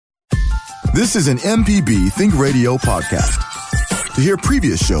This is an MPB Think Radio podcast. To hear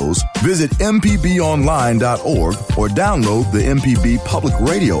previous shows, visit mpbonline.org or download the MPB Public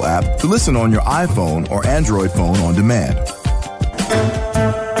Radio app to listen on your iPhone or Android phone on demand.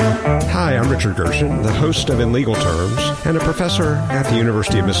 Hi, I'm Richard Gershon, the host of In Legal Terms and a professor at the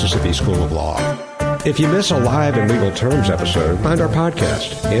University of Mississippi School of Law. If you miss a live In Legal Terms episode, find our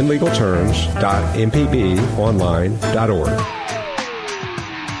podcast, inlegalterms.mpbonline.org.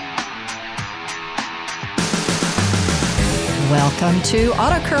 Welcome to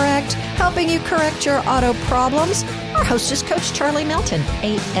AutoCorrect, helping you correct your auto problems. Our host is Coach Charlie Melton,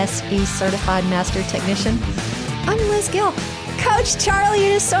 ASE Certified Master Technician. I'm Liz Gill. Coach Charlie,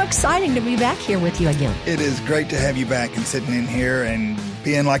 it is so exciting to be back here with you again. It is great to have you back and sitting in here and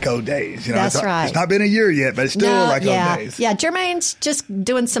being like old days. You know, That's right. It's not been a year yet, but it's still old days. Yeah, Jermaine's just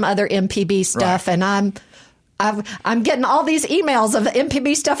doing some other MPB stuff, right. And I'm getting all these emails of the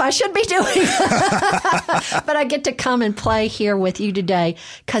MPB stuff I should be doing. But I get to come and play here with you today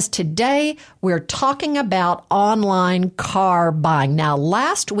because today we're talking about online car buying. Now,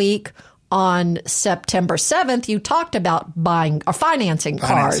 last week on September 7th, you talked about buying or financing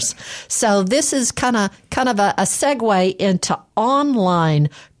cars. So this is kind of a segue into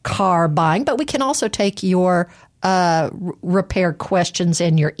online car buying, but we can also take your repair questions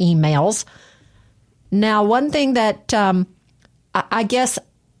and your emails. Now, one thing that I guess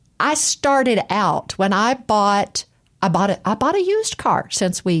I started out when I bought a used car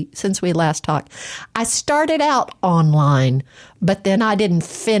since we last talked. I started out online, but then I didn't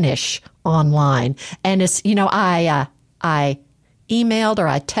finish online. And it's, you know, I emailed or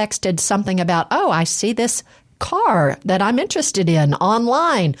I texted something about, I see this car that I'm interested in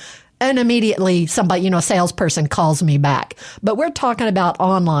online. And immediately somebody, a salesperson calls me back. But we're talking about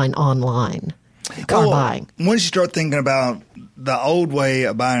online car buying. Once you start thinking about the old way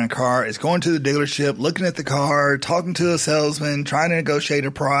of buying a car, is going to the dealership, looking at the car, talking to a salesman, trying to negotiate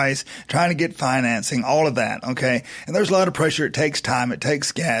a price, trying to get financing, all of that, okay? And there's a lot of pressure. It takes time. It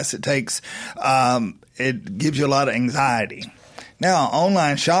takes gas. It takes it gives you a lot of anxiety. Now,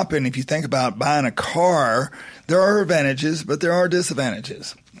 online shopping, if you think about buying a car, there are advantages, but there are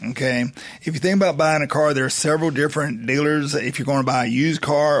disadvantages. Okay. If you think about buying a car, there are several different dealers. If you're going to buy a used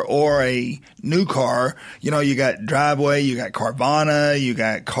car or a new car, you got Driveway, you got Carvana, you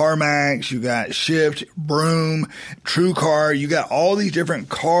got CarMax, you got Shift, Broom, TrueCar. You got all these different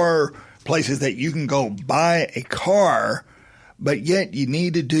car places that you can go buy a car, but yet you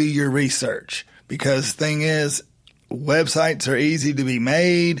need to do your research because the thing is, websites are easy to be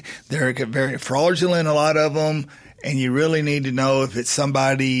made. They're very fraudulent, a lot of them. And you really need to know if it's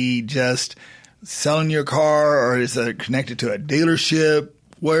somebody just selling your car or is it connected to a dealership.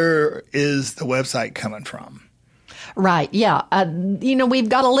 Where is the website coming from? Right. Yeah. We've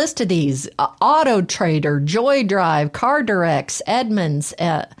got a list of these. Auto Trader, Joy Drive, Car Directs, Edmunds.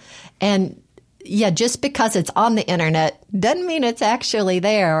 And yeah, just because it's on the internet doesn't mean it's actually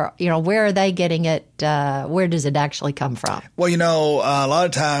there. Where are they getting it? Where does it actually come from? Well, a lot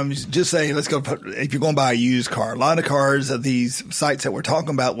of times, just say, if you're going to buy a used car, a lot of cars of these sites that we're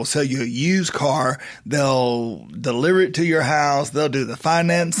talking about will sell you a used car. They'll deliver it to your house. They'll do the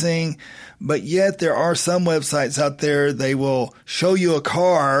financing. But yet there are some websites out there, they will show you a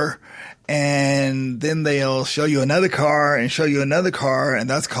car and then they'll show you another car and show you another car, and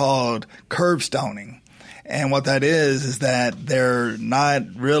that's called curb stoning. And what that is that they're not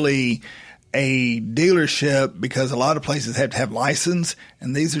really a dealership because a lot of places have to have license,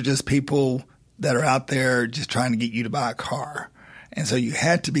 and these are just people that are out there just trying to get you to buy a car. And so you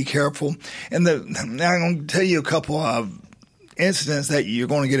have to be careful. And now I'm going to tell you a couple of incidents that you're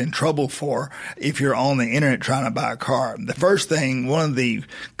going to get in trouble for if you're on the internet trying to buy a car. The first thing, one of the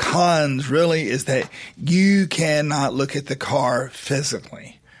cons really, is that you cannot look at the car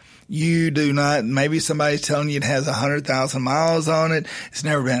physically. You do not, maybe somebody's telling you it has 100,000 miles on it. It's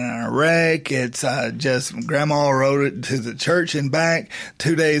never been in a wreck. It's just grandma rode it to the church and back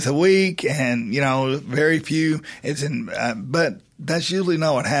 2 days a week. And, very few. But that's usually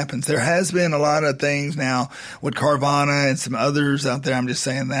not what happens. There has been a lot of things now with Carvana and some others out there. I'm just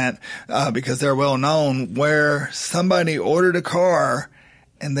saying that because they're well known, where somebody ordered a car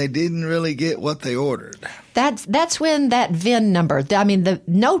and they didn't really get what they ordered. That's when that VIN number,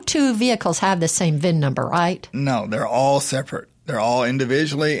 no two vehicles have the same VIN number, right? No, they're all separate. They're all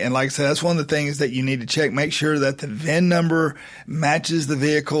individually. And like I said, that's one of the things that you need to check. Make sure that the VIN number matches the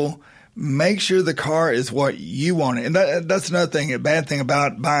vehicle. Make sure the car is what you want it. And that's another thing, a bad thing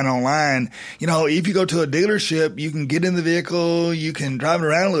about buying online. If you go to a dealership, you can get in the vehicle, you can drive it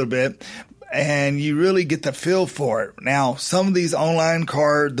around a little bit. and you really get the feel for it. Now, some of these online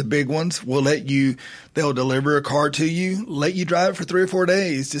the big ones, they'll deliver a car to you, let you drive it for 3 or 4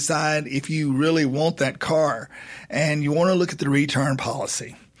 days, decide if you really want that car. And you want to look at the return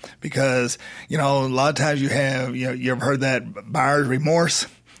policy because, a lot of times you ever heard that buyer's remorse?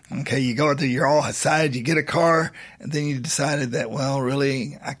 Okay, you go out there, you're all excited, you get a car, and then you decided that, well,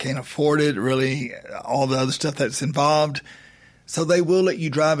 really, I can't afford it, really, all the other stuff that's involved. So they will let you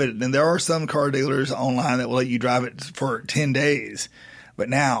drive it. And there are some car dealers online that will let you drive it for 10 days. But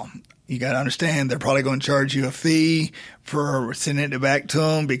now you got to understand they're probably going to charge you a fee for sending it back to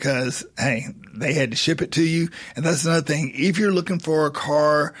them because, hey, they had to ship it to you. And that's another thing. If you're looking for a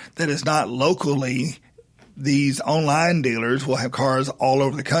car that is not locally, these online dealers will have cars all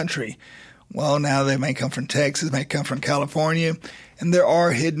over the country. Well, now they may come from Texas, may come from California, and there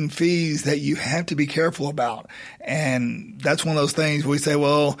are hidden fees that you have to be careful about. And that's one of those things we say,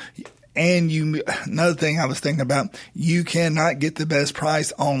 well, another thing I was thinking about, you cannot get the best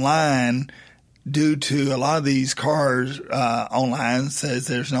price online due to a lot of these cars online says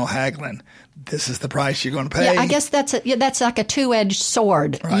there's no haggling. This is the price you're going to pay. Yeah, I guess that's like a two-edged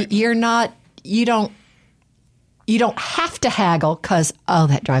sword. Right. You don't have to haggle because,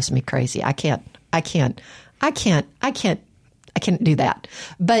 that drives me crazy. I can't do that.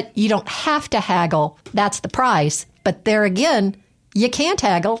 But you don't have to haggle. That's the price. But there again, you can't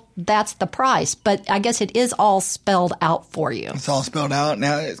haggle. That's the price. But I guess it is all spelled out for you. It's all spelled out.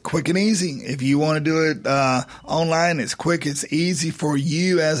 Now, it's quick and easy. If you want to do it online, it's quick. It's easy for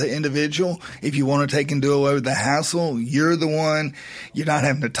you as an individual. If you want to take and do away with the hassle, you're the one. You're not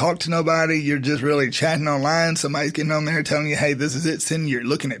having to talk to nobody. You're just really chatting online. Somebody's getting on there telling you, hey, this is it. You're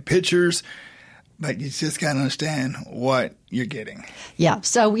looking at pictures. But you just got to understand what you're getting. Yeah.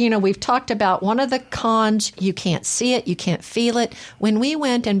 So, we've talked about one of the cons. You can't see it. You can't feel it. When we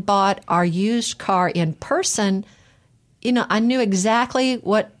went and bought our used car in person, I knew exactly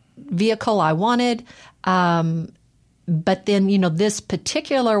what vehicle I wanted. But then, this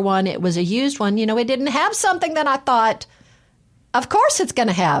particular one, it was a used one. It didn't have something that I thought, of course it's going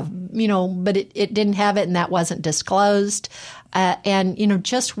to have, but it didn't have it and that wasn't disclosed. And,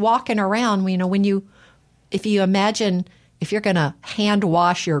 just walking around, if you imagine if you're going to hand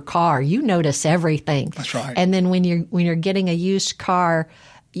wash your car, you notice everything. That's right. And then when you're getting a used car,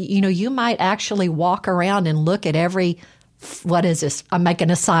 you might actually walk around and look at every, what is this? I'm making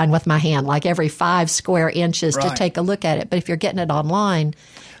a sign with my hand, like every 5 square inches right. to take a look at it. But if you're getting it online,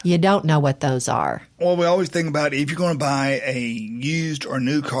 you don't know what those are. Well, we always think about if you're going to buy a used or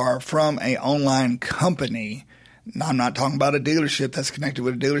new car from an online company. I'm not talking about a dealership that's connected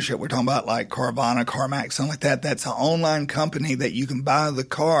with a dealership. We're talking about like Carvana, CarMax, something like that. That's an online company that you can buy the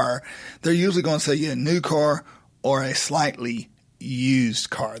car. They're usually going to sell you a new car or a slightly used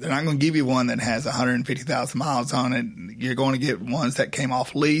car. They're not going to give you one that has 150,000 miles on it. You're going to get ones that came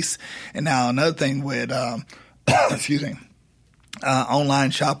off lease. And now another thing with,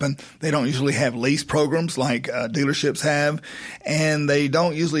 online shopping, they don't usually have lease programs like dealerships have, and they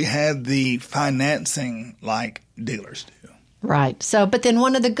don't usually have the financing like dealers do. Right. So, but then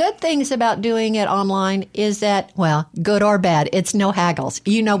one of the good things about doing it online is that, well, good or bad, it's no haggles.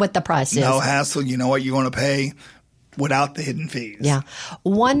 You know what the price is. No hassle. You know what you're going to pay without the hidden fees. Yeah.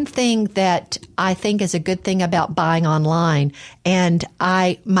 One thing that I think is a good thing about buying online, and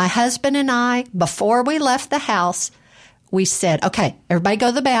my husband and I, before we left the house, we said, okay, everybody go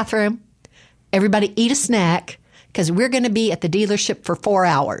to the bathroom, everybody eat a snack, because we're going to be at the dealership for 4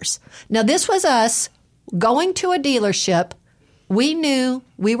 hours. Now, this was us going to a dealership. We knew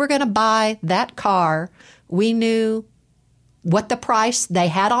we were going to buy that car. We knew what the price they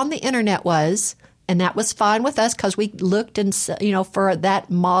had on the internet was, and that was fine with us because we looked and, for that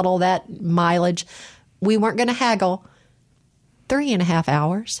model, that mileage. We weren't going to haggle. 3.5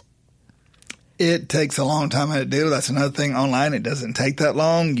 hours. It takes a long time at a dealer. That's another thing online. It doesn't take that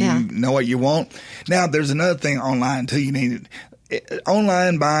long. You know what you want. Now, there's another thing online, too. You need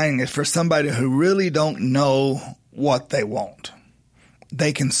online buying is for somebody who really don't know what they want.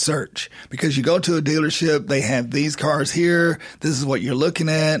 They can search because you go to a dealership, they have these cars here. This is what you're looking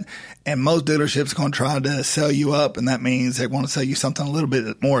at. And most dealerships are going to try to sell you up, and that means they want to sell you something a little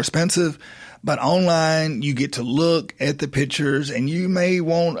bit more expensive. But online, you get to look at the pictures, and you may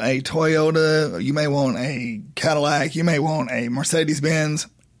want a Toyota, you may want a Cadillac, you may want a Mercedes-Benz,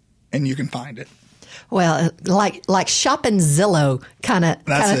 and you can find it. Well, like shopping Zillow kind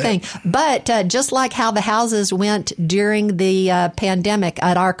of thing. But just like how the houses went during the pandemic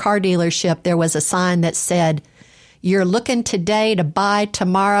at our car dealership, there was a sign that said, You're looking today to buy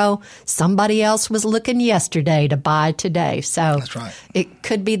tomorrow. Somebody else was looking yesterday to buy today. So that's right. It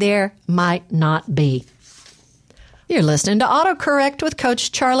could be there, might not be. You're listening to AutoCorrect with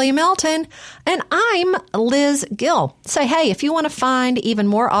Coach Charlie Melton, and I'm Liz Gill. Say, hey, if you want to find even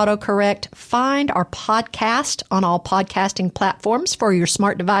more AutoCorrect, find our podcast on all podcasting platforms for your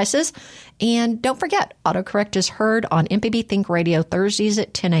smart devices. And don't forget, AutoCorrect is heard on MPB Think Radio Thursdays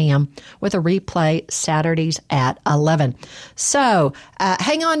at 10 a.m. with a replay Saturdays at 11. So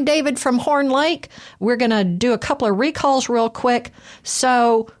hang on, David from Horn Lake. We're going to do a couple of recalls real quick.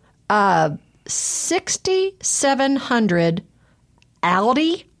 So 6,700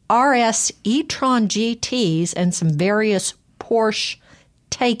 Audi RS e-tron GTs and some various Porsche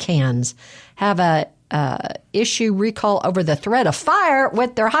Taycans have a issue recall over the threat of fire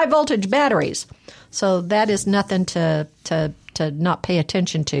with their high voltage batteries. So that is nothing to not pay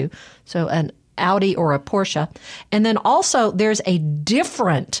attention to. So an Audi or a Porsche. And then also there's a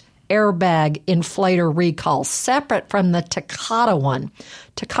different airbag inflator recall separate from the Takata one.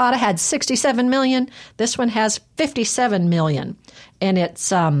 Takata had 67 million. This one has 57 million. And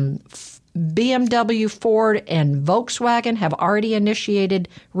it's BMW, Ford, and Volkswagen have already initiated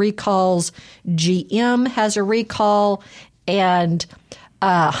recalls. GM has a recall, and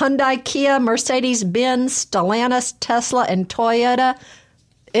Hyundai, Kia, Mercedes-Benz, Stellantis, Tesla, and Toyota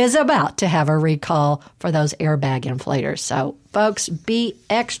is about to have a recall for those airbag inflators. So, folks, be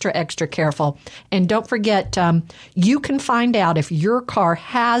extra, extra careful. And don't forget, you can find out if your car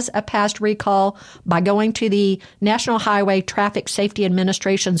has a past recall by going to the National Highway Traffic Safety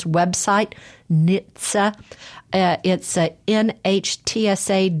Administration's website, NHTSA. It's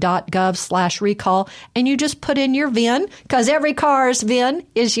nhtsa.gov/recall. And you just put in your VIN, because every car's VIN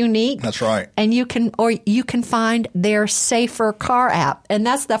is unique. That's right. And you can find their Safer Car app. And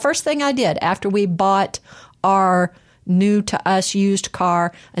that's the first thing I did after we bought our new to us used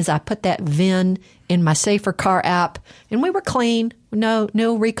car, is I put that VIN in my Safer Car app, and we were clean. No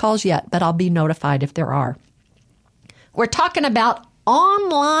recalls yet, but I'll be notified if there are. We're talking about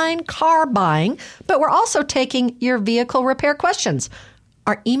online car buying, but we're also taking your vehicle repair questions.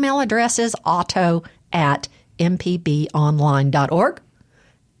 Our email address is auto@mpbonline.org.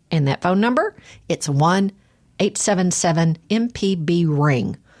 And that phone number, it's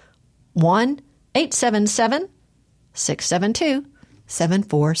 1-877-MPB-RING.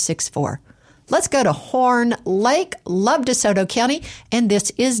 1-877-672-7464. Let's go to Horn Lake, Love DeSoto County, and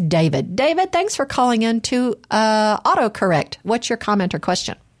this is David. David, thanks for calling in to AutoCorrect. What's your comment or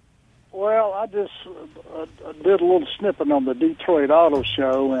question? Well, I just did a little snippet on the Detroit Auto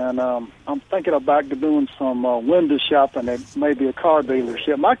Show, and I'm thinking about doing some window shopping at maybe a car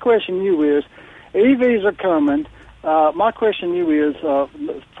dealership. My question to you is, EVs are coming. My question to you is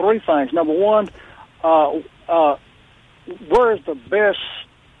three things. Number one, where is the best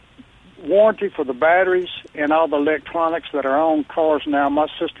warranty for the batteries and all the electronics that are on cars now? My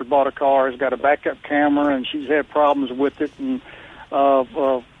sister bought a car, has got a backup camera, and she's had problems with it. And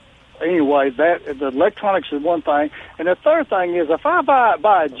anyway, that the electronics is one thing. And the third thing is, if I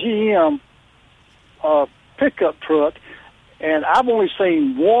buy a GM pickup truck, and I've only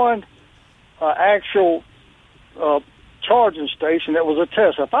seen one actual charging station that was a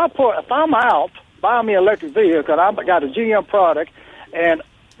Tesla. If I'm out buying me an electric vehicle, and I've got a GM product, and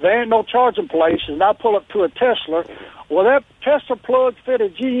there ain't no charging places, and I pull up to a Tesla, will that Tesla plug fit a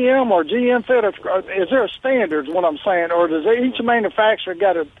GM or GM fit is there a standard, is what I'm saying, or does each manufacturer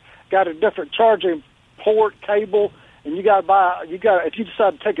got a different charging port cable, and if you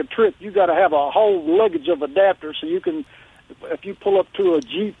decide to take a trip, you got to have a whole luggage of adapters so you can, if you pull up to a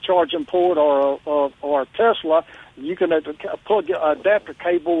Jeep charging port or a Tesla, you can plug an adapter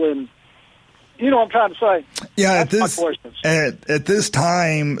cable in. You know what I'm trying to say? Yeah, at this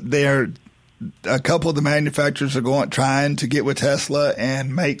time, a couple of the manufacturers are trying to get with Tesla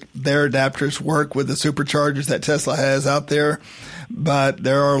and make their adapters work with the superchargers that Tesla has out there. But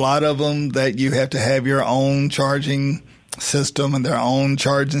there are a lot of them that you have to have your own charging system and their own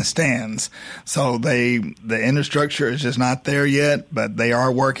charging stands. So the infrastructure is just not there yet, but they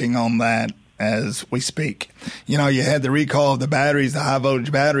are working on that as we speak. You know, you had the recall of the batteries, the high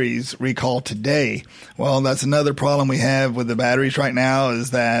voltage batteries recall today. Well, that's another problem we have with the batteries right now,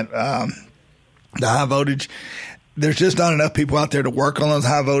 is that the high voltage, there's just not enough people out there to work on those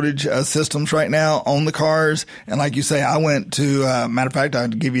high voltage systems right now on the cars. And like you say, I went to, matter of fact, I'll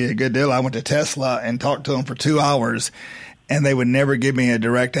give you a good deal. I went to Tesla and talked to them for 2 hours, and they would never give me a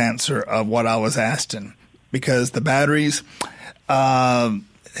direct answer of what I was asking, because the batteries,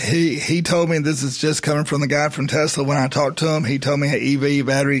 He told me, this is just coming from the guy from Tesla. When I talked to him, he told me an EV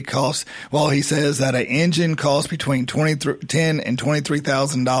battery costs, well, he says that an engine costs between $10,000 and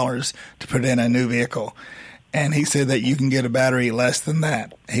 $23,000 to put in a new vehicle. And he said that you can get a battery less than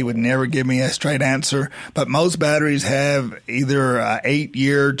that. He would never give me a straight answer, but most batteries have either a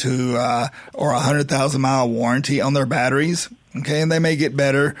 8-year to or 100,000 mile warranty on their batteries. Okay, and they may get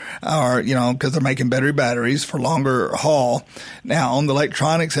better, or because they're making better batteries for longer haul. Now, on the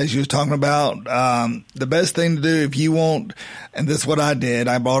electronics, as you was talking about, the best thing to do if you want, and this is what I did.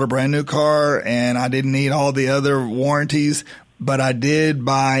 I bought a brand new car, and I didn't need all the other warranties. But I did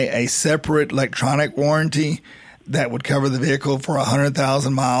buy a separate electronic warranty that would cover the vehicle for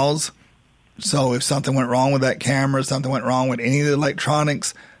 100,000 miles. So if something went wrong with that camera, something went wrong with any of the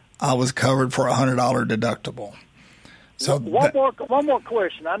electronics, I was covered for a $100 deductible. So one more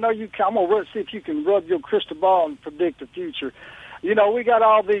question. I know I'm gonna see if you can rub your crystal ball and predict the future. We got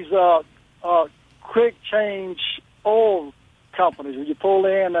all these quick change oil companies where you pull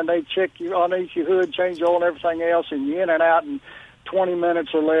in and they check you underneath your hood, change oil and everything else, and you're in and out in 20 minutes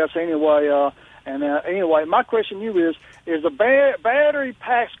or less anyway. Anyway, my question to you is the battery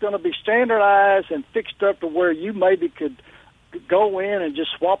pack's going to be standardized and fixed up to where you maybe could go in and just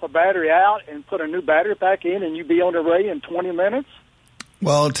swap a battery out and put a new battery pack in and you be on the way in 20 minutes?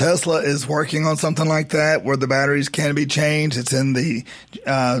 Well, Tesla is working on something like that where the batteries can be changed. It's in the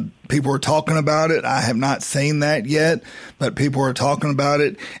people are talking about it. I have not seen that yet, but people are talking about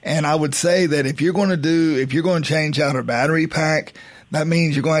it. And I would say that if you're going to change out a battery pack, that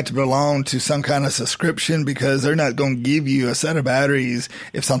means you're going to have to belong to some kind of subscription because they're not going to give you a set of batteries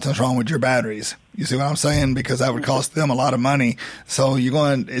if something's wrong with your batteries. You see what I'm saying? Because that would cost them a lot of money. So it's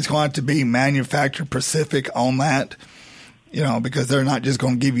going to have to be manufacturer specific on that. Because they're not just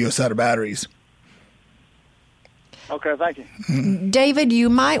going to give you a set of batteries. Okay, thank you. David, you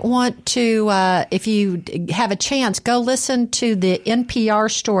might want to, if you have a chance, go listen to the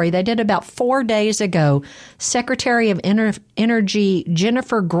NPR story. They did about 4 days ago. Secretary of Energy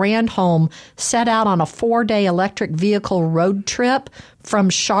Jennifer Granholm set out on a 4-day electric vehicle road trip from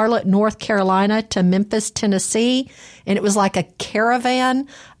Charlotte, North Carolina to Memphis, Tennessee. And it was like a caravan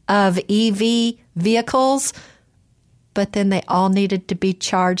of EV vehicles. But then they all needed to be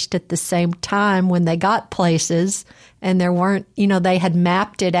charged at the same time when they got places, and there weren't, they had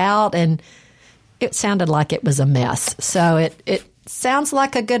mapped it out, and it sounded like it was a mess. So it sounds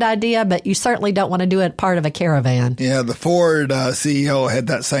like a good idea, but you certainly don't want to do it part of a caravan. Yeah, the Ford CEO had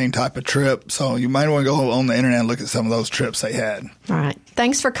that same type of trip, so you might want to go on the internet and look at some of those trips they had. All right.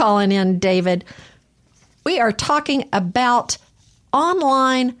 Thanks for calling in, David. We are talking about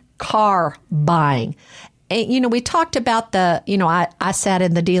online car buying. We talked about I sat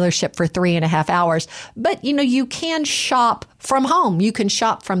in the dealership for 3.5 hours, but, you can shop from home. You can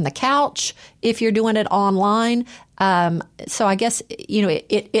shop from the couch if you're doing it online. So I guess,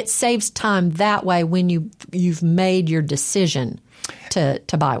 it saves time that way when you've made your decision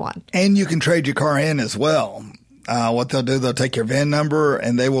to buy one. And you can trade your car in as well. What they'll do, they'll take your VIN number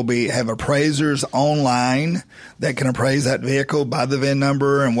and they will have appraisers online that can appraise that vehicle by the VIN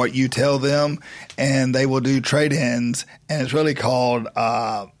number and what you tell them. And they will do trade-ins, and it's really called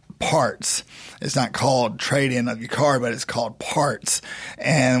parts. It's not called trade-in of your car, but it's called parts.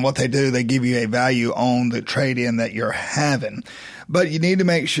 And what they do, they give you a value on the trade-in that you're having. But you need to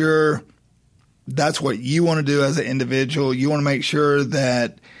make sure that's what you want to do as an individual. You want to make sure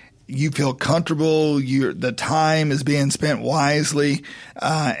that you feel comfortable. The time is being spent wisely.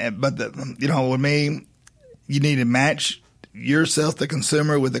 But with me, you need to match yourself, the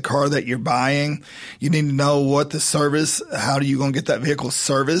consumer, with the car that you're buying. You need to know what the service, how are you going to get that vehicle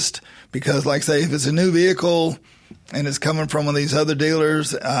serviced? Because like say, if it's a new vehicle and it's coming from one of these other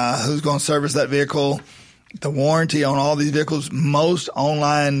dealers, who's going to service that vehicle? The warranty on all these vehicles, most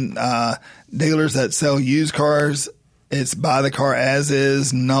online, dealers that sell used cars, it's buy the car as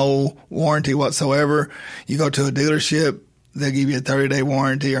is, no warranty whatsoever. You go to a dealership, they'll give you a 30-day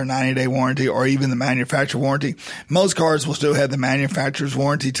warranty or 90-day warranty or even the manufacturer warranty. Most cars will still have the manufacturer's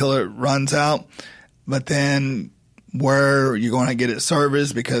warranty till it runs out. But then where you're going to get it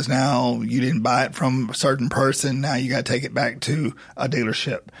serviced, because now you didn't buy it from a certain person, now you got to take it back to a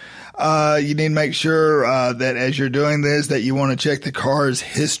dealership. You need to make sure that as you're doing this, that you want to check the car's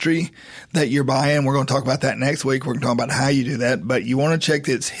history that you're buying. We're going to talk about that next week. We're going to talk about how you do that. But you want to check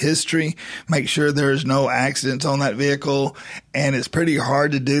its history, make sure there's no accidents on that vehicle. And it's pretty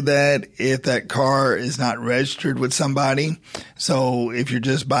hard to do that if that car is not registered with somebody. So if you're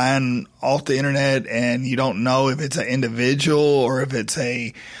just buying off the internet and you don't know if it's an individual or if it's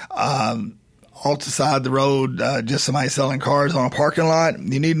a off the side of the road, just somebody selling cars on a parking lot,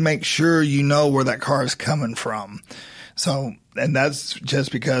 you need to make sure you know where that car is coming from. So, and that's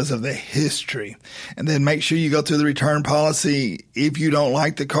just because of the history. And then make sure you go through the return policy. If you don't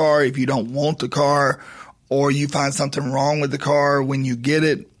like the car, if you don't want the car, or you find something wrong with the car when you get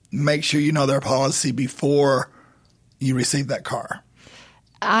it, make sure you know their policy before you receive that car.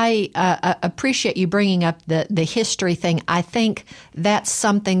 I appreciate you bringing up the history thing. I think that's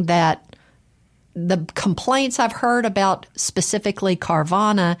something that the complaints I've heard about specifically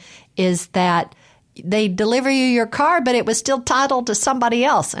Carvana is that they deliver you your car, but it was still titled to somebody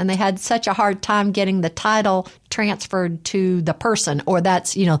else, and they had such a hard time getting the title transferred to the person. Or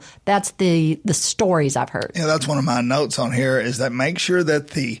that's the stories I've heard. Yeah, that's one of my notes on here is that make sure that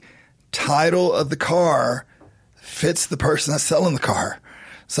the title of the car fits the person that's selling the car.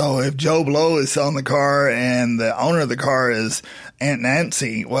 So if Joe Blow is selling the car and the owner of the car is Aunt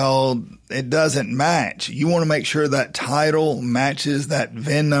Nancy, well, it doesn't match. You want to make sure that title matches that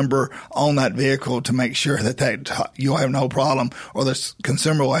VIN number on that vehicle to make sure that you'll have no problem, or the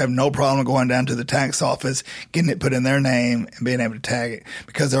consumer will have no problem going down to the tax office, getting it put in their name and being able to tag it.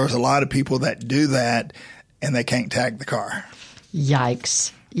 Because there's a lot of people that do that and they can't tag the car.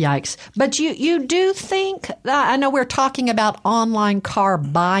 Yikes. But you do think, I know we're talking about online car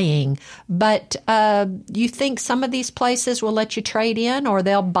buying, but you think some of these places will let you trade in, or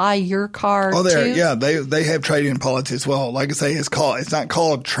they'll buy your car too? Yeah, they have trade-in policy as well. Like I say, it's not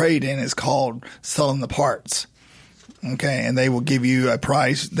called trade-in, it's called selling the parts. Okay, and they will give you a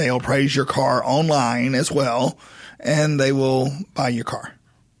price. They'll appraise your car online as well, and they will buy your car.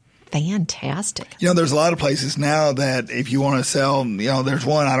 Fantastic. There's a lot of places now that if you want to sell, there's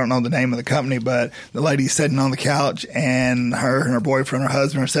one, I don't know the name of the company, but the lady's sitting on the couch and her boyfriend or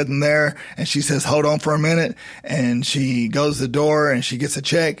husband are sitting there, and she says, hold on for a minute. And she goes to the door and she gets a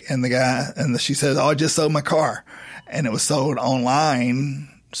check, and she says, oh, I just sold my car. And it was sold online.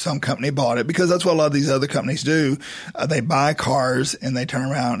 Some company bought it, because that's what a lot of these other companies do. They buy cars and they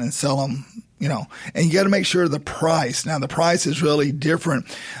turn around and sell them. And you got to make sure the price. Now, the price is really different.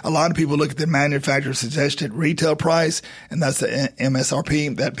 A lot of people look at the manufacturer suggested retail price, and that's the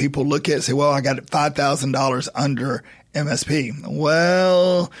MSRP that people look at and say, well, I got it $5,000 under MSP.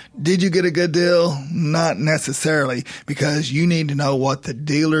 Well, did you get a good deal? Not necessarily, because you need to know what the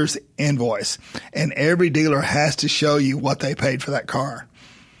dealer's invoice. And every dealer has to show you what they paid for that car,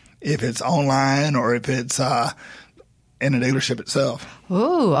 if it's online or if it's in a dealership itself.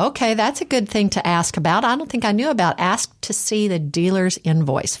 Ooh, okay. That's a good thing to ask about. I don't think I knew about. Ask to see the dealer's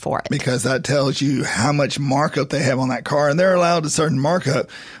invoice for it. Because that tells you how much markup they have on that car. And they're allowed a certain markup.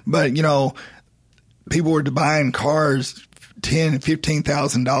 But, people were buying cars $10,000 and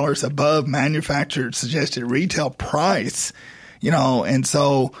 $15,000 above manufacturer suggested retail price, and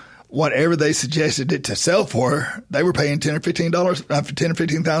so whatever they suggested it to sell for, they were paying $10,000 or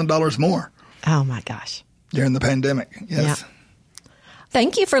 $15,000 more. Oh, my gosh. During the pandemic, yes. Yeah.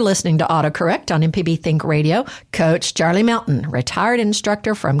 Thank you for listening to AutoCorrect on MPB Think Radio. Coach Charlie Melton, retired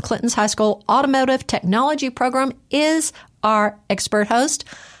instructor from Clinton's High School Automotive Technology Program, is our expert host.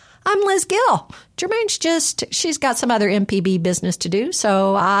 I'm Liz Gill. Jermaine's she's got some other MPB business to do,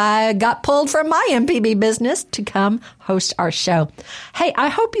 so I got pulled from my MPB business to come host our show. Hey, I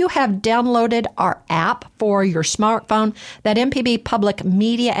hope you have downloaded our app for your smartphone, that MPB Public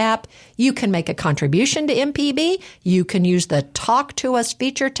Media app. You can make a contribution to MPB. You can use the Talk to Us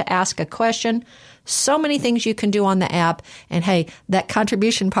feature to ask a question. So many things you can do on the app. And hey, that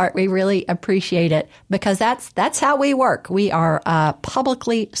contribution part, we really appreciate it, because that's how we work. We are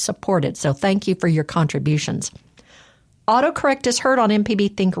publicly supported. So thank you for your contributions. AutoCorrect is heard on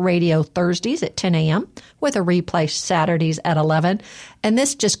MPB Think Radio Thursdays at 10 a.m. with a replay Saturdays at 11. And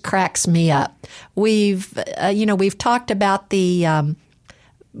this just cracks me up. We've talked about the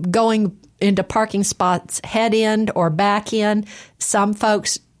going into parking spots head end or back end. Some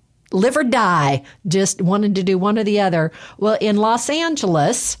folks live or die, just wanted to do one or the other. Well, in Los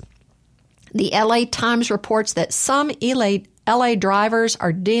Angeles, the LA Times reports that some LA drivers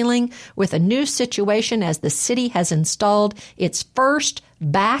are dealing with a new situation as the city has installed its first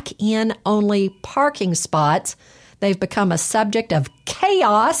back-in only parking spots. They've become a subject of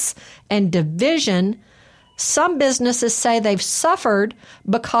chaos and division. Some businesses say they've suffered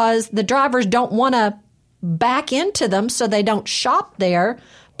because the drivers don't want to back into them, so they don't shop there.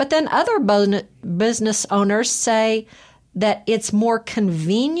 But then other business owners say that it's more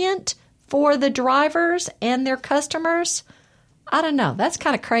convenient for the drivers and their customers. I don't know. That's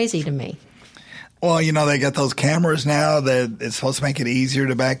kind of crazy to me. Well, they got those cameras now that it's supposed to make it easier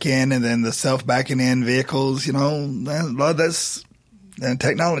to back in, and then the self-backing in vehicles, that's and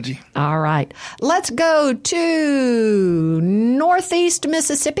technology. All right. Let's go to Northeast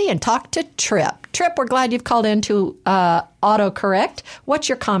Mississippi and talk to Trip. Trip, we're glad you've called in to AutoCorrect. What's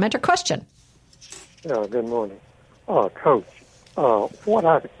your comment or question? Yeah, good morning. Coach, what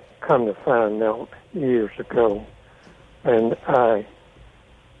I come to find out years ago, and I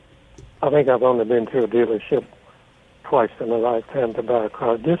think I've only been to a dealership twice in a lifetime to buy a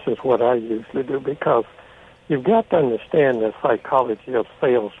car. This is what I usually do, because you've got to understand the psychology of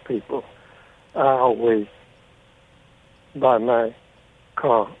salespeople. I always buy my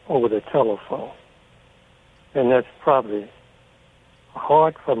car over the telephone. And that's probably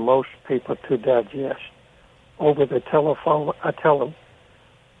hard for most people to digest. Over the telephone, I tell them,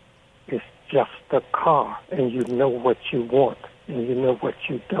 it's just a car, and you know what you want, and you know what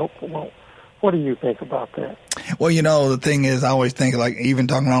you don't want. What do you think about that? Well, the thing is, I always think, like, even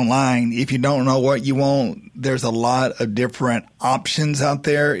talking online, if you don't know what you want, there's a lot of different options out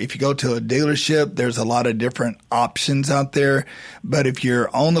there. If you go to a dealership, there's a lot of different options out there. But if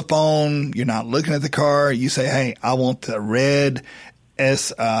you're on the phone, you're not looking at the car, you say, hey, I want the red or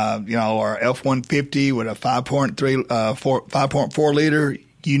F-150 with a 5.4 liter.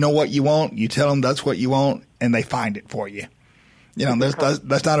 You know what you want. You tell them that's what you want, and they find it for you.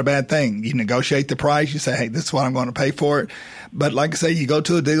 That's not a bad thing. You negotiate the price. You say, hey, this is what I'm going to pay for it. But like I say, you go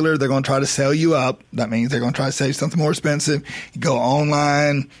to a dealer, they're going to try to sell you up. That means they're going to try to sell you something more expensive. You go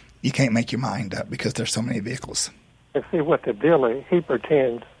online, you can't make your mind up because there's so many vehicles. And see what the dealer, he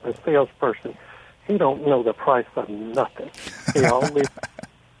pretends, the salesperson, he don't know the price of nothing. He always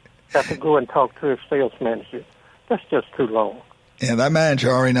have to go and talk to his sales manager. That's just too long. Yeah, that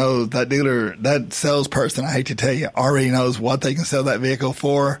manager already knows, that dealer, that salesperson, I hate to tell you, already knows what they can sell that vehicle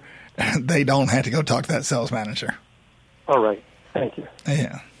for. They don't have to go talk to that sales manager. All right. Thank you.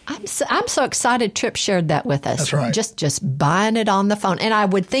 Yeah. I'm so excited Tripp shared that with us. That's right. Just buying it on the phone. And I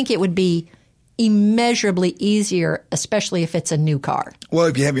would think it would be immeasurably easier, especially if it's a new car. Well,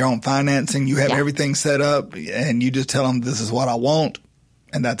 if you have your own financing, you have everything set up, and you just tell them this is what I want,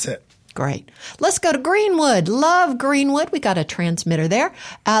 and that's it. Great. Let's go to Greenwood. Love Greenwood. We got a transmitter there.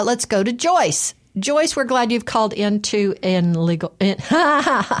 Let's go to Joyce. Joyce, we're glad you've called into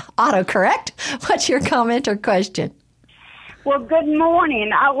AutoCorrect. What's your comment or question? Well, good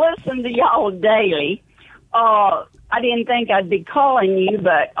morning. I listen to y'all daily. I didn't think I'd be calling you,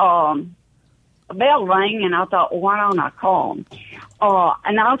 but a bell rang, and I thought, well, why don't I call him?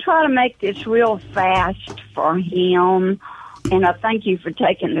 And I'll try to make this real fast for him. And I thank you for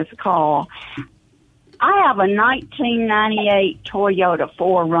taking this call. I have a 1998 Toyota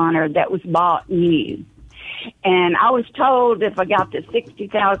 4Runner that was bought new. And I was told if I got the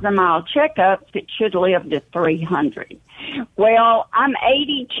 60,000-mile checkup, it should live to 300. Well, I'm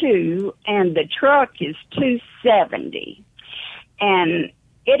 82, and the truck is 270. And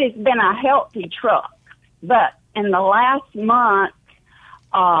it has been a healthy truck. But in the last month,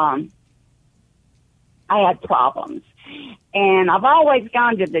 I had problems. And I've always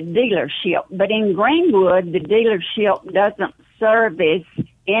gone to the dealership, but in Greenwood, the dealership doesn't service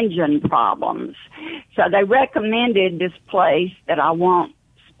engine problems. So they recommended this place that I won't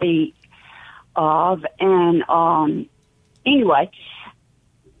speak of. And anyway,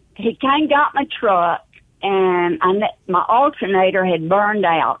 he came, got my truck, and my alternator had burned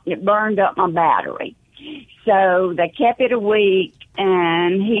out. It burned up my battery. So they kept it a week,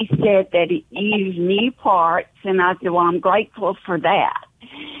 and he said that he used new parts, and I said, well, I'm grateful for that.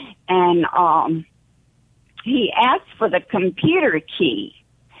 And he asked for the computer key,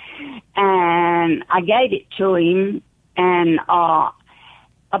 and I gave it to him, and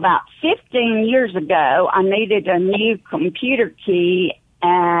about 15 years ago, I needed a new computer key,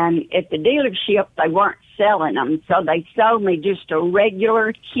 and at the dealership, they weren't selling them, so they sold me just a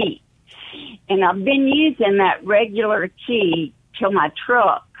regular key. And I've been using that regular key till my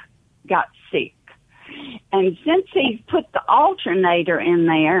truck got sick. And since he's put the alternator in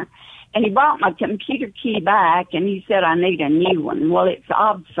there, and he brought my computer key back, and he said I need a new one. Well, it's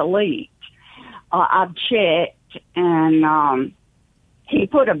obsolete. I've checked, and he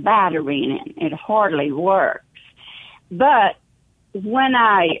put a battery in it. It hardly works. But when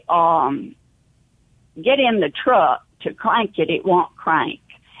I get in the truck to crank it, it won't crank.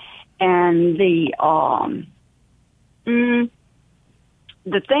 And the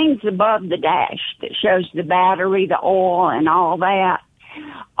things above the dash that shows the battery, the oil, and all that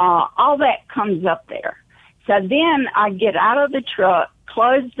comes up there. So then I get out of the truck,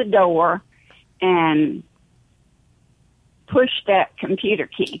 close the door, and push that computer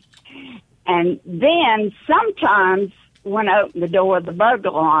key. And then sometimes when I open the door, the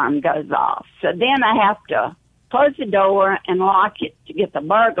burglar alarm goes off. So then I have to close the door and lock it to get the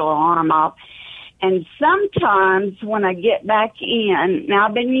burglar alarm off. And sometimes when I get back in, now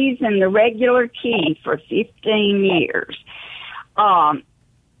I've been using the regular key for 15 years.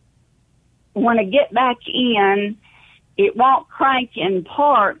 When I get back in, it won't crank in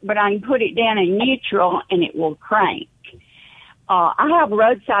park, but I can put it down in neutral and it will crank. I have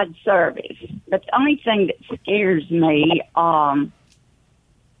roadside service, but the only thing that scares me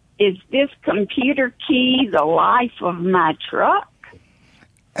is this computer key the life of my truck?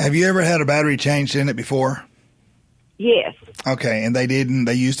 Have you ever had a battery changed in it before? Yes. Okay, and they didn't?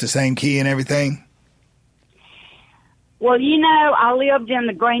 They used the same key and everything? Well, I lived in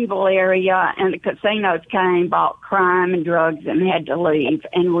the Greenville area, and the casinos came, bought crime and drugs, and had to leave.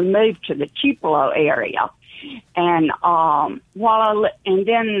 And we moved to the Tupelo area. And and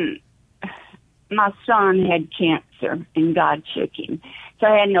then my son had cancer, and God shook him, so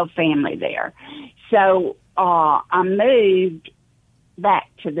I had no family there. So I moved back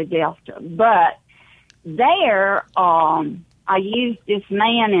to the Delta, but there I used this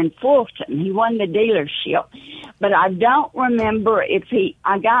man in Fulton. He won the dealership, but I don't remember if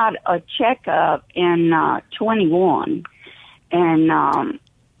I got a checkup in 21, and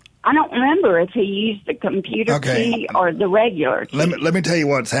I don't remember if he used the computer key or the regular key. Let me tell you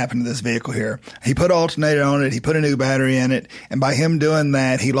what's happened to this vehicle here. He put an alternator on it. He put a new battery in it. And by him doing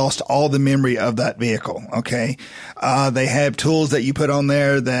that, he lost all the memory of that vehicle. Okay. They have tools that you put on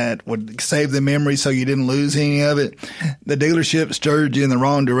there that would save the memory so you didn't lose any of it. The dealership stirred you in the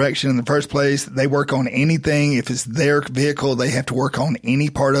wrong direction in the first place. They work on anything. If it's their vehicle, they have to work on any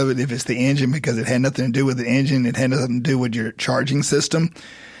part of it. If it's the engine, because it had nothing to do with the engine, it had nothing to do with your charging system.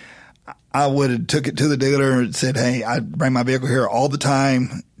 I would have took it to the dealer and said, hey, I bring my vehicle here all the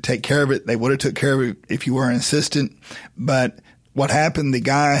time, take care of it. They would have took care of it if you were insistent. But what happened, the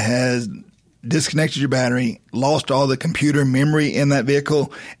guy has disconnected your battery, lost all the computer memory in that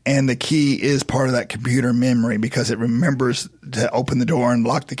vehicle, and the key is part of that computer memory because it remembers to open the door and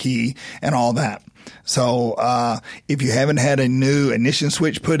lock the key and all that. So if you haven't had a new ignition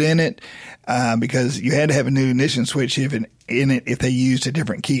switch put in it, because you had to have a new ignition switch if they used a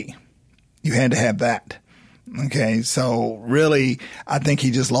different key. You had to have that. Okay, so really, I think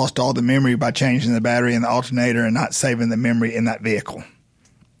he just lost all the memory by changing the battery and the alternator and not saving the memory in that vehicle.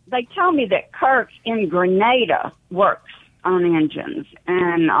 They told me that Kirk in Grenada works on engines,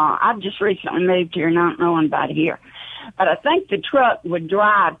 and I've just recently moved here, not knowing about here. But I think the truck would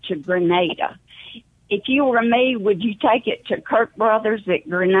drive to Grenada. If you were me, would you take it to Kirk Brothers at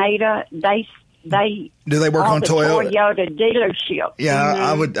Grenada? Do they work on Toyota? Toyota dealership. Yeah,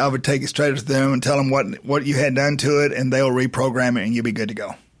 Mm-hmm. I would take it straight to them and tell them what you had done to it, and they'll reprogram it, and you'll be good to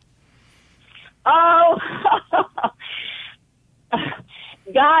go. Oh,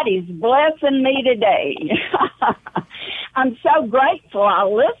 God is blessing me today. I'm so grateful I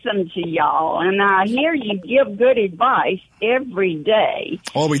listen to y'all, and I hear you give good advice every day.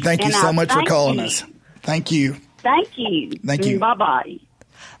 Well, we thank you so much for calling us. Thank you. Thank you. Thank you. Bye-bye.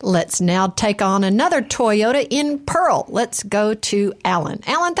 Let's now take on another Toyota in Pearl. Let's go to Alan.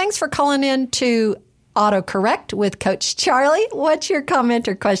 Alan, thanks for calling in to AutoCorrect with Coach Charlie. What's your comment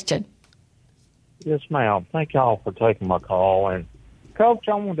or question? Yes, ma'am. Thank y'all for taking my call. And, Coach,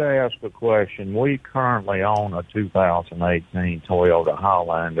 I wanted to ask a question. We currently own a 2018 Toyota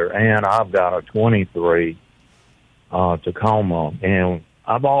Highlander, and I've got a 23 Tacoma. And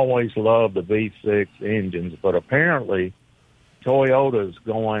I've always loved the V6 engines, but apparently Toyota's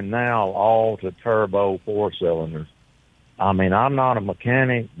going now all to turbo 4-cylinders. I mean, I'm not a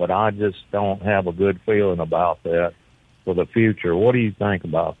mechanic, but I just don't have a good feeling about that for the future. What do you think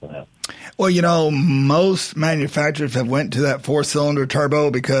about that? Well, most manufacturers have went to that 4-cylinder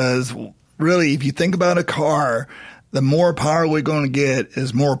turbo because really, if you think about a car, the more power we're going to get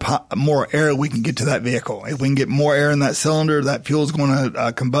is more air we can get to that vehicle. If we can get more air in that cylinder, that fuel's going to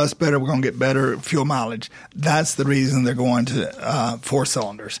combust better. We're going to get better fuel mileage. That's the reason they're going to 4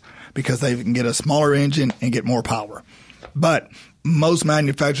 cylinders, because they can get a smaller engine and get more power. But most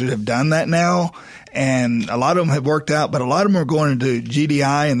manufacturers have done that now, and a lot of them have worked out, but a lot of them are going to do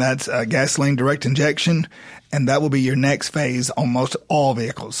GDI, and that's gasoline direct injection, and that will be your next phase on most all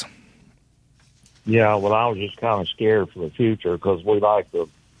vehicles. Yeah, well, I was just kind of scared for the future because we like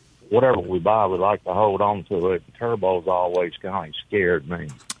whatever we buy, we like to hold on to it. Turbos always kind of scared me.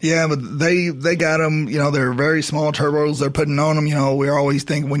 Yeah, but they got them, they're very small turbos they're putting on them. We always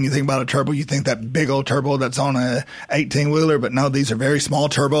think, when you think about a turbo, you think that big old turbo that's on a 18-wheeler, but no, these are very small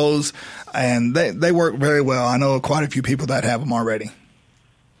turbos, and they work very well. I know quite a few people that have them already.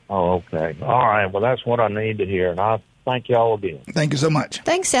 Oh, okay. All right, well, that's what I need to hear, and I Thank you all again. Thank you so much.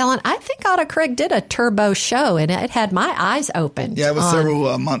 Thanks, Alan. I think AutoCorrect did a turbo show, and it had my eyes open. Yeah, it was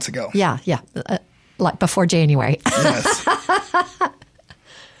several months ago. Yeah, like before January. Yes.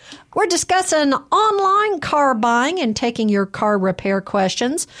 We're discussing online car buying and taking your car repair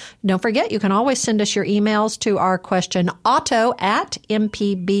questions. Don't forget, you can always send us your emails to our question,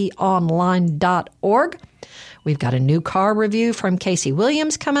 auto@mpbonline.org. We've got a new car review from Casey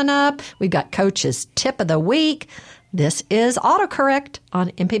Williams coming up. We've got Coach's Tip of the Week. This is AutoCorrect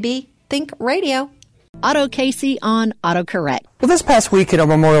on MPB Think Radio. Auto Casey on AutoCorrect. Well, this past weekend on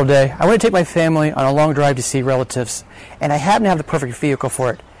Memorial Day, I went to take my family on a long drive to see relatives, and I happen to have the perfect vehicle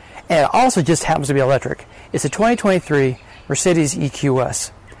for it. And it also just happens to be electric. It's a 2023 Mercedes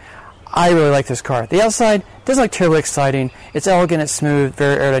EQS. I really like this car. The outside doesn't look terribly exciting. It's elegant, it's smooth,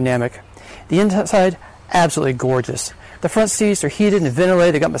 very aerodynamic. The inside, absolutely gorgeous. The front seats are heated and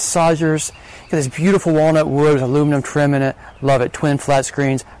ventilated. They got massagers. Got this beautiful walnut wood with aluminum trim in it. Love it. Twin flat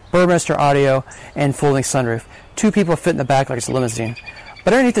screens, Burmester audio, and folding sunroof. 2 people fit in the back like it's a limousine.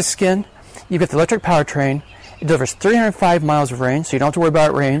 But underneath the skin, you've got the electric powertrain. It delivers 305 miles of range, so you don't have to worry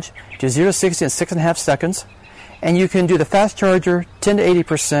about range. Do 0 to 60 in 6.5 seconds. And you can do the fast charger 10 to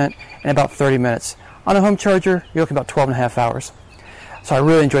 80% in about 30 minutes. On a home charger, you're looking about 12.5 hours. So I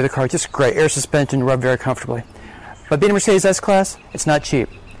really enjoy the car. Just great. Air suspension, rub very comfortably. But being a Mercedes S-Class, it's not cheap.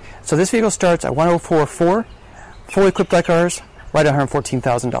 So this vehicle starts at $104,400, fully equipped like ours, right at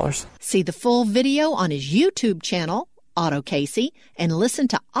 $114,000. See the full video on his YouTube channel, Auto Casey, and listen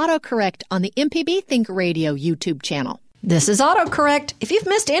to AutoCorrect on the MPB Think Radio YouTube channel. This is AutoCorrect. If you've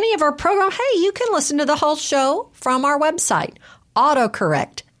missed any of our program, hey, you can listen to the whole show from our website,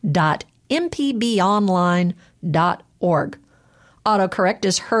 autocorrect.mpbonline.org. AutoCorrect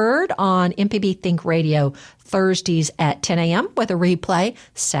is heard on MPB Think Radio Thursdays at 10 a.m. with a replay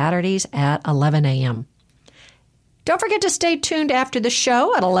Saturdays at 11 a.m. Don't forget to stay tuned after the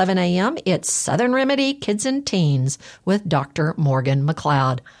show at 11 a.m. It's Southern Remedy Kids and Teens with Dr. Morgan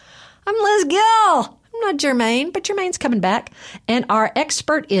McLeod. I'm Liz Gill. I'm not Jermaine, but Jermaine's coming back. And our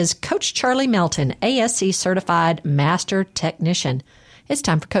expert is Coach Charlie Melton, ASC Certified Master Technician. It's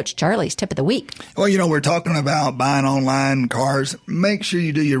time for Coach Charlie's Tip of the Week. Well, we're talking about buying online cars. Make sure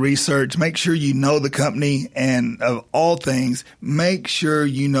you do your research. Make sure you know the company. And of all things, make sure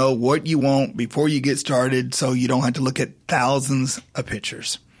you know what you want before you get started so you don't have to look at thousands of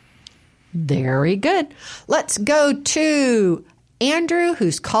pictures. Very good. Let's go to Andrew,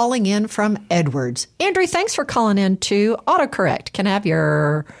 who's calling in from Edwards. Andrew, thanks for calling in to AutoCorrect. Can I have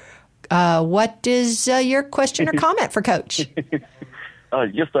your, what is your question or comment for Coach?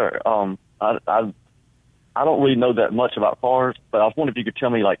 Yes, sir. I don't really know that much about cars, but I was wondering if you could tell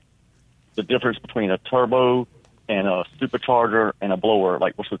me, like, the difference between a turbo and a supercharger and a blower.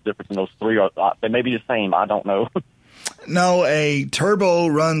 Like, what's the difference in those three? They may be the same. I don't know. No, a turbo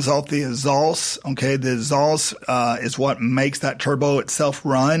runs off the exhaust. Okay, the exhaust is what makes that turbo itself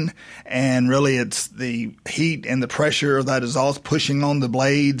run, and really it's the heat and the pressure of that exhaust pushing on the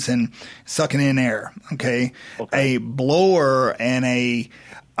blades and sucking in air. Okay, a blower and a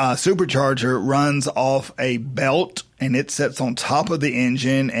supercharger runs off a belt, and it sits on top of the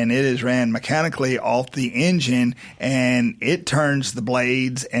engine, and it is ran mechanically off the engine, and it turns the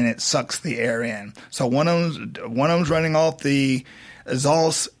blades and it sucks the air in. So one of them's running off the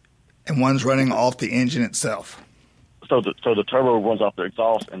exhaust, and one's running off the engine itself. So the turbo runs off the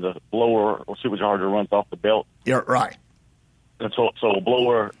exhaust, and the blower or supercharger runs off the belt. Yeah, right. And so a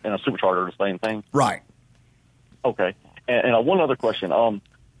blower and a supercharger are the same thing. Right. Okay. And one other question.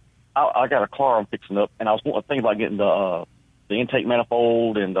 I got a car I'm fixing up, and I was thinking about getting the intake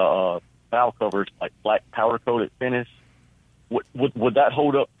manifold and the valve covers, like black powder coated finish. Would that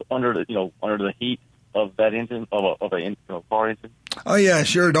hold up under the heat of that engine of a car engine? Oh yeah,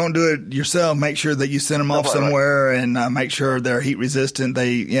 sure. Don't do it yourself. Make sure that you send them off somewhere and make sure they're heat resistant.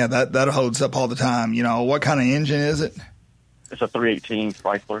 That holds up all the time. What kind of engine is it? It's a 318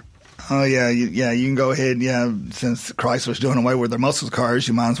 Chrysler. Oh, yeah, you can go ahead. Yeah, since Chrysler's doing away with their muscle cars,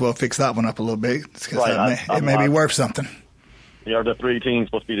 you might as well fix that one up a little bit because it may be worth something. Yeah, the 318 is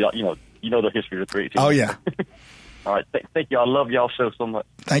supposed to be, the history of the 318. Oh, yeah. All right, thank you. I love y'all show so much.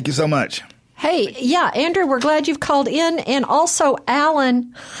 Thank you so much. Hey, yeah, Andrew, we're glad you've called in. And also,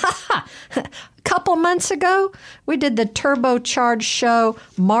 Alan, a couple months ago, we did the turbocharged show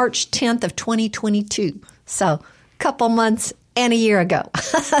March 10th of 2022. So, a couple months and a year ago.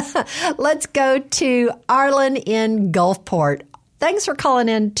 Let's go to Arlen in Gulfport. Thanks for calling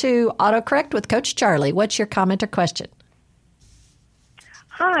in to AutoCorrect with Coach Charlie. What's your comment or question?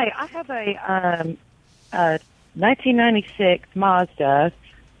 Hi, I have a 1996 Mazda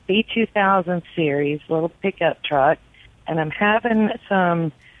B2000 series little pickup truck, and I'm having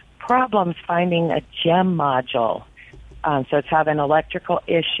some problems finding a gem module. So it's having electrical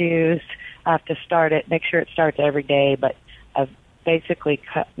issues. I have to start it, make sure it starts every day, but I've basically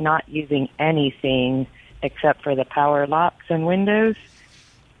not using anything except for the power locks and windows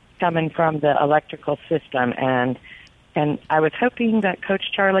coming from the electrical system. And I was hoping that,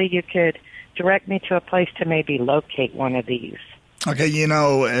 Coach Charlie, you could direct me to a place to maybe locate one of these. Okay,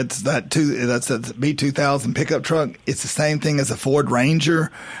 it's that's a B2000 pickup truck. It's the same thing as a Ford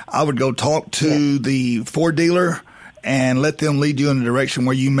Ranger. I would go talk to the Ford dealer and let them lead you in a direction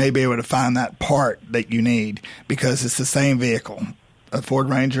where you may be able to find that part that you need, because it's the same vehicle. A Ford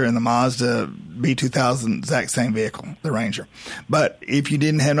Ranger and the Mazda B2000, exact same vehicle, the Ranger. But if you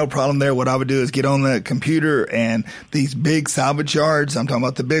didn't have no problem there, what I would do is get on the computer, and these big salvage yards, I'm talking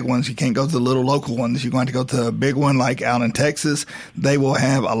about the big ones. You can't go to the little local ones. You're going to go to a big one like out in Texas. They will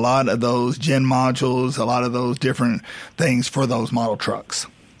have a lot of those gen modules, a lot of those different things for those model trucks.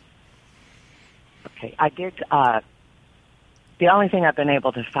 Okay, I did. The only thing I've been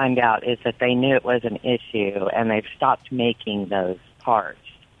able to find out is that they knew it was an issue, and they've stopped making those parts,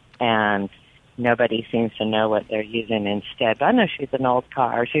 and nobody seems to know what they're using instead. But I know she's an old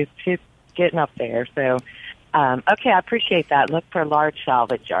car. She's getting up there. So, okay, I appreciate that. Look for large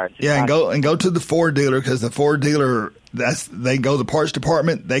salvage yards. Yeah, and go to the Ford dealer, because the Ford dealer, they go to the parts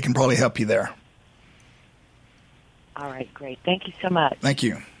department. They can probably help you there. All right, great. Thank you so much. Thank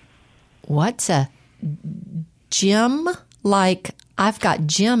you. What's a gem? Like, I've got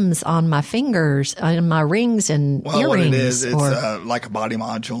gems on my fingers, on my rings and earrings. What it is, it's like a body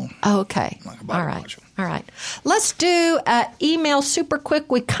module. Oh, okay. Like a body module. All right. Let's do email super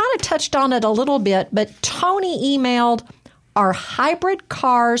quick. We kind of touched on it a little bit, but Tony emailed, are hybrid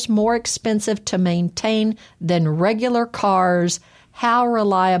cars more expensive to maintain than regular cars? How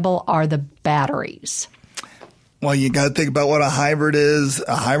reliable are the batteries? Well, you got to think about what a hybrid is.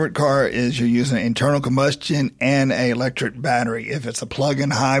 A hybrid car is you're using internal combustion and an electric battery. If it's a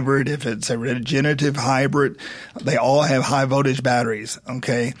plug-in hybrid, if it's a regenerative hybrid, they all have high voltage batteries.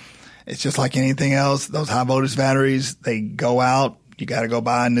 Okay. It's just like anything else. Those high voltage batteries, they go out. You got to go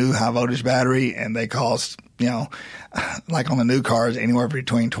buy a new high voltage battery, and they cost, like on the new cars, anywhere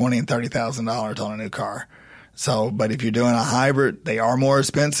between $20,000 and $30,000 on a new car. So, but if you're doing a hybrid, they are more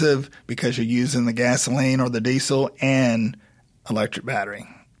expensive because you're using the gasoline or the diesel and electric battery.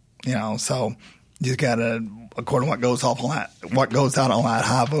 So you got to, according to what goes out on that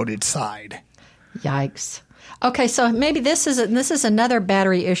high voltage side. Yikes. Okay, so maybe this is another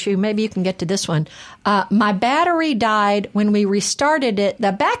battery issue. Maybe you can get to this one. My battery died when we restarted it.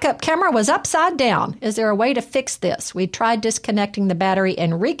 The backup camera was upside down. Is there a way to fix this? We tried disconnecting the battery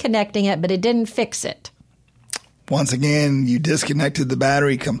and reconnecting it, but it didn't fix it. Once again, you disconnected the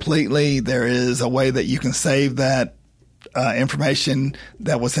battery completely. There is a way that you can save that information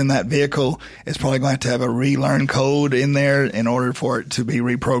that was in that vehicle. It's probably going to have a relearn code in there in order for it to be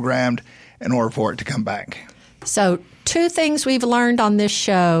reprogrammed, in order for it to come back. So 2 things we've learned on this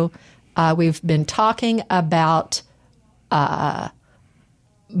show. We've been talking about buying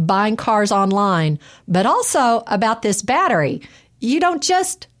cars online, but also about this battery. You don't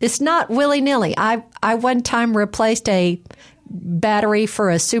it's not willy-nilly. I one time replaced a battery for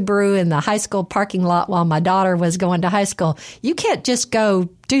a Subaru in the high school parking lot while my daughter was going to high school. You can't just go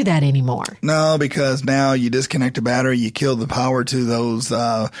do that anymore. No, because now you disconnect the battery, you kill the power to those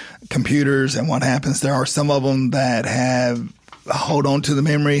computers, and what happens, there are some of them that hold on to the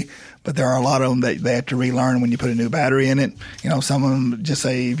memory, but there are a lot of them that they have to relearn when you put a new battery in it. Some of them just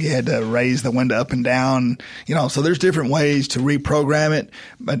say if you had to raise the window up and down, so there's different ways to reprogram it.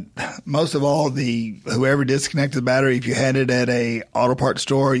 But most of all, whoever disconnected the battery, if you had it at a auto parts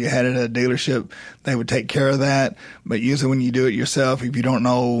store, you had it at a dealership, they would take care of that. But usually when you do it yourself, if you don't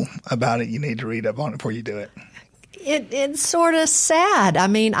know about it, you need to read up on it before you do it. It's sort of sad. I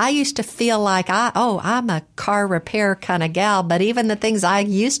mean, I used to feel like I'm a car repair kind of gal, but even the things I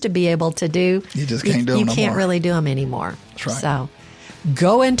used to be able to do, you just can't do them no more. You can't really do them anymore. That's right. So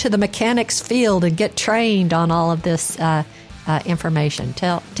go into the mechanics field and get trained on all of this information.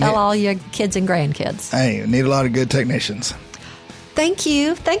 Tell all your kids and grandkids. Hey, need a lot of good technicians. Thank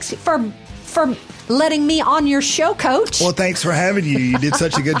you. Thanks for letting me on your show, Coach. Well, thanks for having you. You did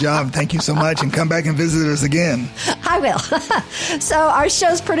such a good job. Thank you so much, and come back and visit us again. I will. So our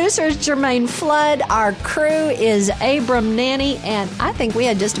show's producer is Jermaine Flood. Our crew is Abram Nanny, and I think we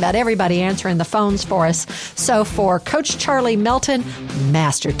had just about everybody answering the phones for us. So for Coach Charlie Melton,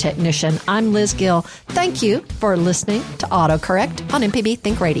 Master Technician, I'm Liz Gill. Thank you for listening to AutoCorrect on MPB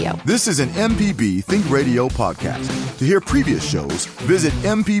Think Radio. This is an MPB Think Radio podcast. To hear previous shows, visit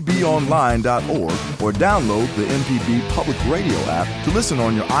mpbonline.org or download the MPB Public Radio app to listen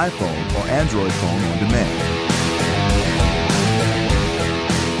on your iPhone or Android phone on demand.